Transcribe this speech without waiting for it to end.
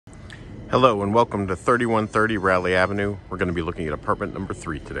Hello and welcome to 3130 Raleigh Avenue. We're going to be looking at apartment number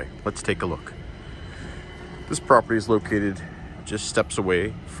 3 today. Let's take a look. This property is located just steps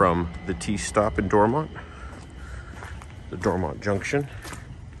away from the T-stop in Dormont, the Dormont Junction.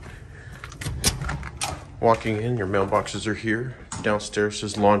 Walking in, your mailboxes are here. Downstairs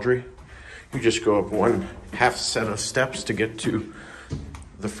is laundry. You just go up one half set of steps to get to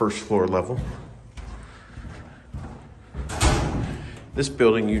the first floor level. This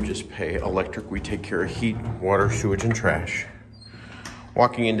building, you just pay electric. We take care of heat, water, sewage, and trash.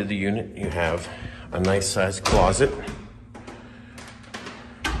 Walking into the unit, you have a nice sized closet.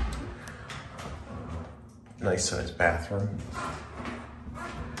 Nice sized bathroom.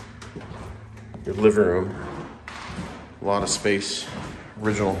 Your living room, a lot of space,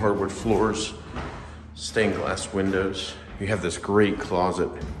 original hardwood floors, stained glass windows. You have this great closet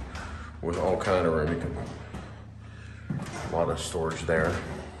with all kind of room. A lot of storage there.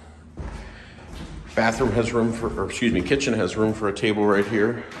 Bathroom has room for, kitchen has room for a table right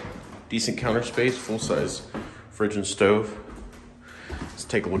here. Decent counter space, full-size fridge and stove. Let's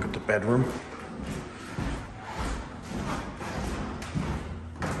take a look at the bedroom.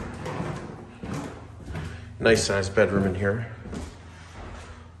 Nice sized bedroom in here.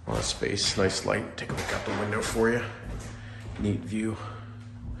 A lot of space, nice light. Take a look out the window for you. Neat view.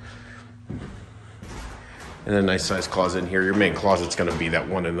 And a nice sized closet in here. Your main closet's gonna be that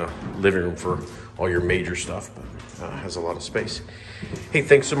one in the living room for all your major stuff, but has a lot of space. Hey,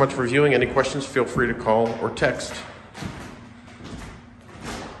 thanks so much for viewing. Any questions, feel free to call or text.